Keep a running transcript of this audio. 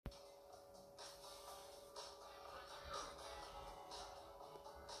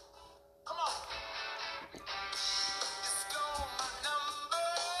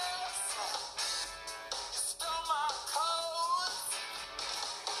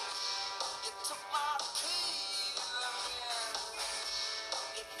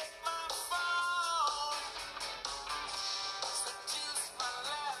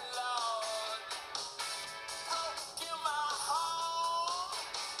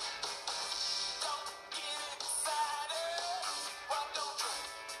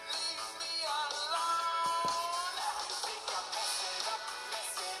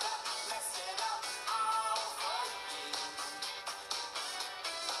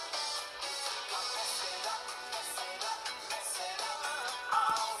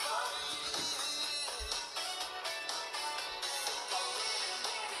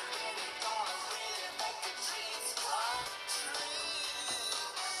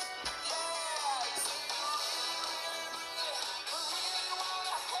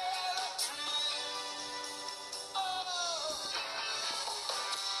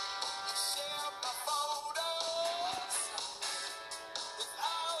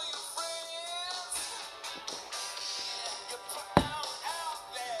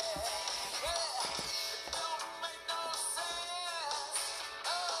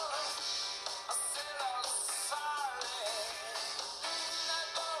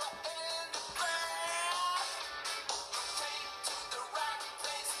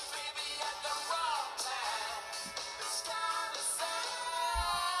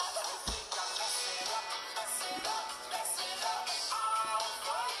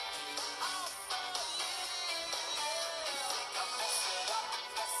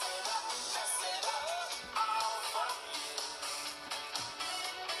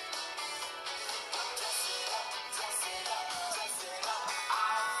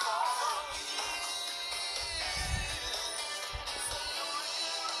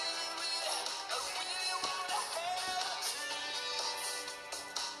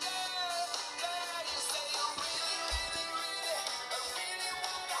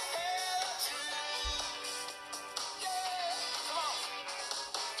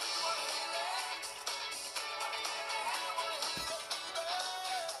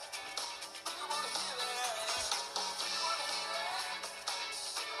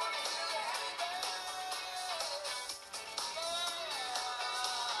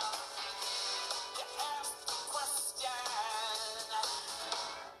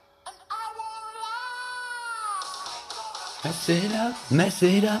mess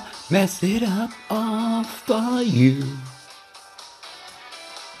it up all for you.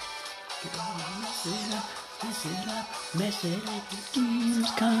 Mess it up, the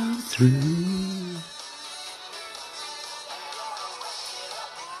dreams come through.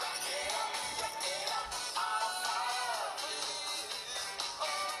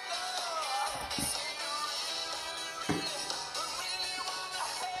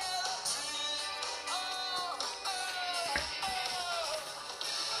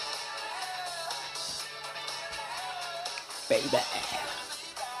 Baby.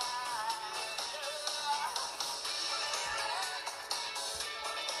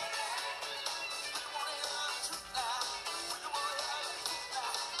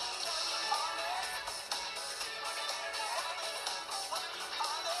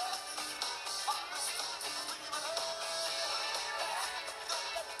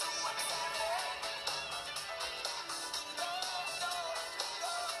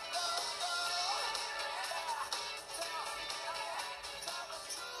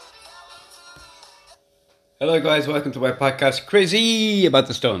 Hello guys, welcome to my podcast, Crazy About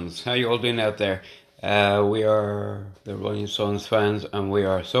the Stones. How you all doing out there? We are the Rolling Stones fans and we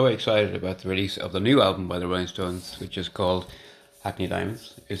are so excited about the release of the new album by the Rolling Stones, which is called Hackney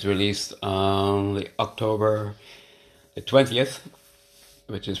Diamonds. It's released on October the 20th,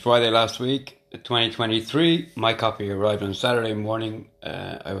 which is Friday last week, 2023. My copy arrived on Saturday morning.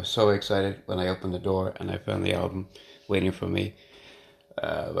 I was so excited when I opened the door and I found the album waiting for me.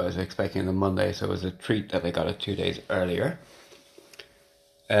 I was expecting it on Monday, so it was a treat that I got it 2 days earlier.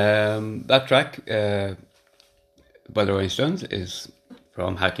 That track by the Rolling Stones is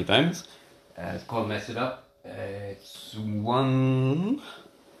from Hackney Diamonds. It's called Mess It Up. It's one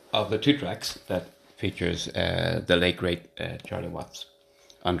of the two tracks that features the late great Charlie Watts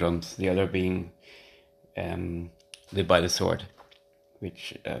on drums, the other being Live by the Sword,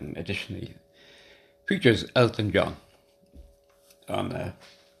 which additionally features Elton John on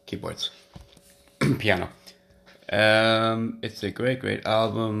keyboards, piano. It's a great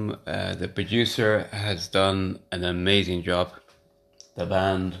album. The producer has done an amazing job. The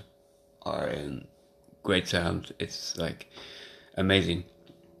band are in great sound. It's like amazing,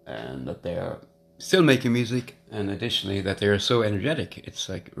 and that they are still making music, and additionally that they are so energetic. It's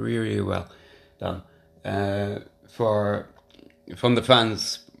like really well done. From the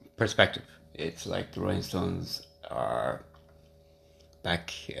fans' perspective, it's like the Rolling Stones are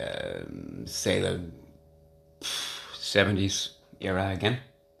back, say the 70s era again.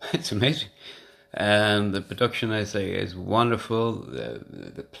 It's amazing. And the production, I say, is wonderful.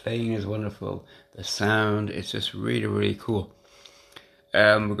 The playing is wonderful. The sound is just really cool.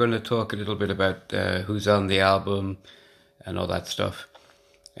 We're going to talk a little bit about who's on the album and all that stuff.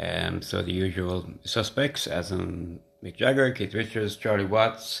 So the usual suspects, as in Mick Jagger, Keith Richards, Charlie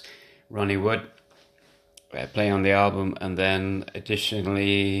Watts, Ronnie Wood, play on the album, and then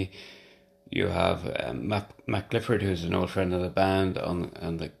additionally you have Matt Clifford, who's an old friend of the band,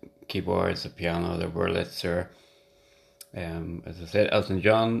 on the keyboards, the piano, the Wurlitzer. As I said, Elton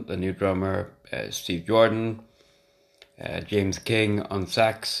John, the new drummer, Steve Jordan, James King on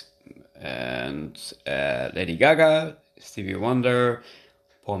sax, and Lady Gaga, Stevie Wonder,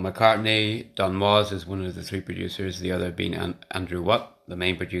 Paul McCartney. Don Was is one of the three producers, the other being Andrew Watt, the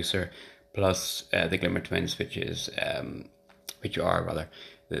main producer, plus the Glimmer Twins, which are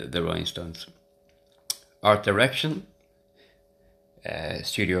the Rolling Stones. Art direction,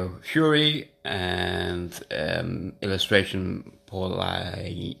 Studio Fury, and illustration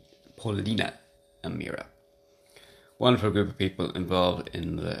Paulina Amira. Wonderful group of people involved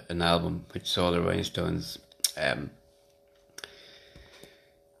in an album which saw the Rolling Stones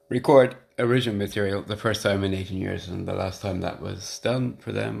record original material the first time in 18 years, and the last time that was done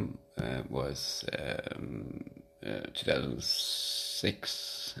for them was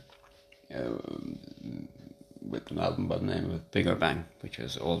 2006 with an album by the name of Big or Bang, which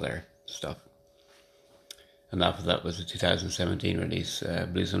was all their stuff. And after that was the 2017 release,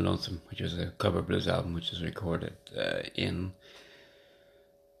 Blues and Lonesome, which was a cover blues album, which was recorded in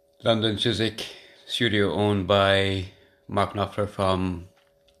London Chiswick studio owned by Mark Knopfler from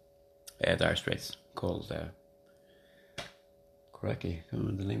Dire Straits, called correctly, I don't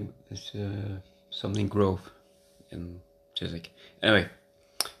remember the name. It's something Grove in Chiswick. Anyway,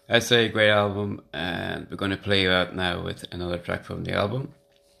 I say great album, and we're going to play you out now with another track from the album,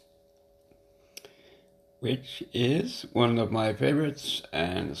 which is one of my favourites,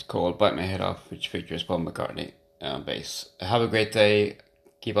 and it's called Bite My Head Off, which features Paul McCartney on bass. Have a great day.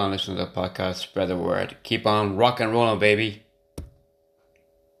 Keep on listening to the podcast. Spread the word. Keep on rock and rolling, baby.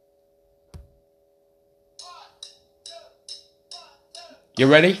 You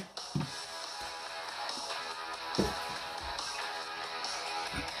ready?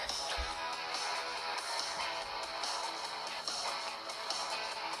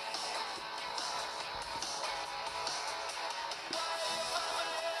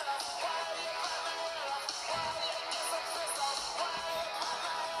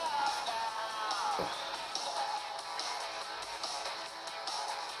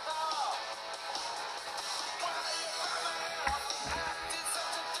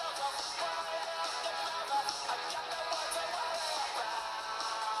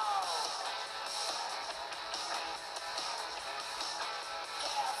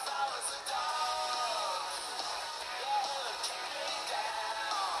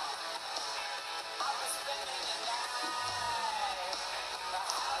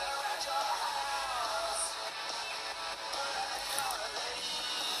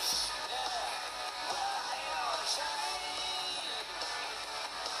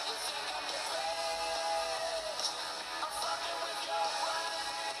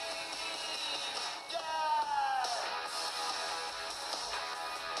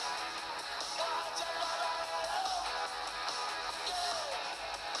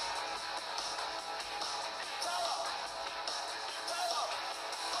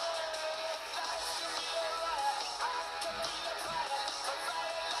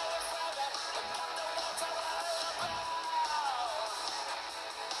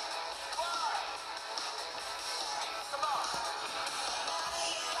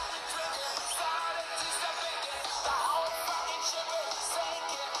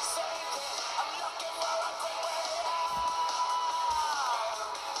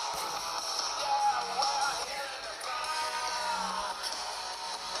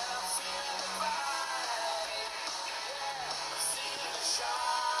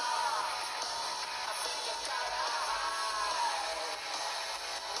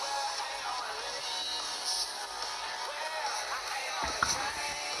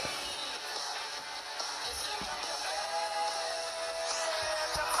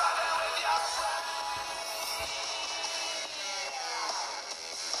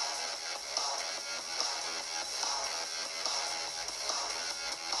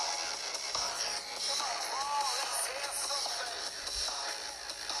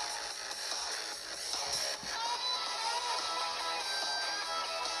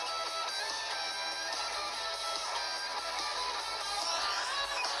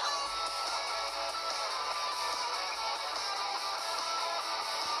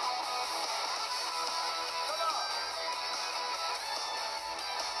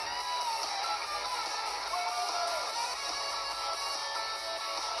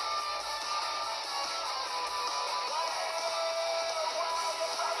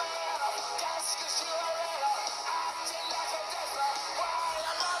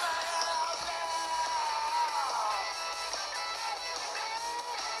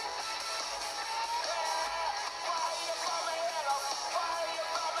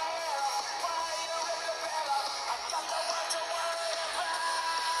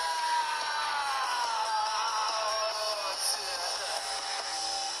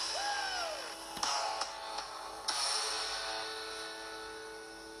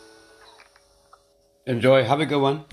 Enjoy. Have a good one.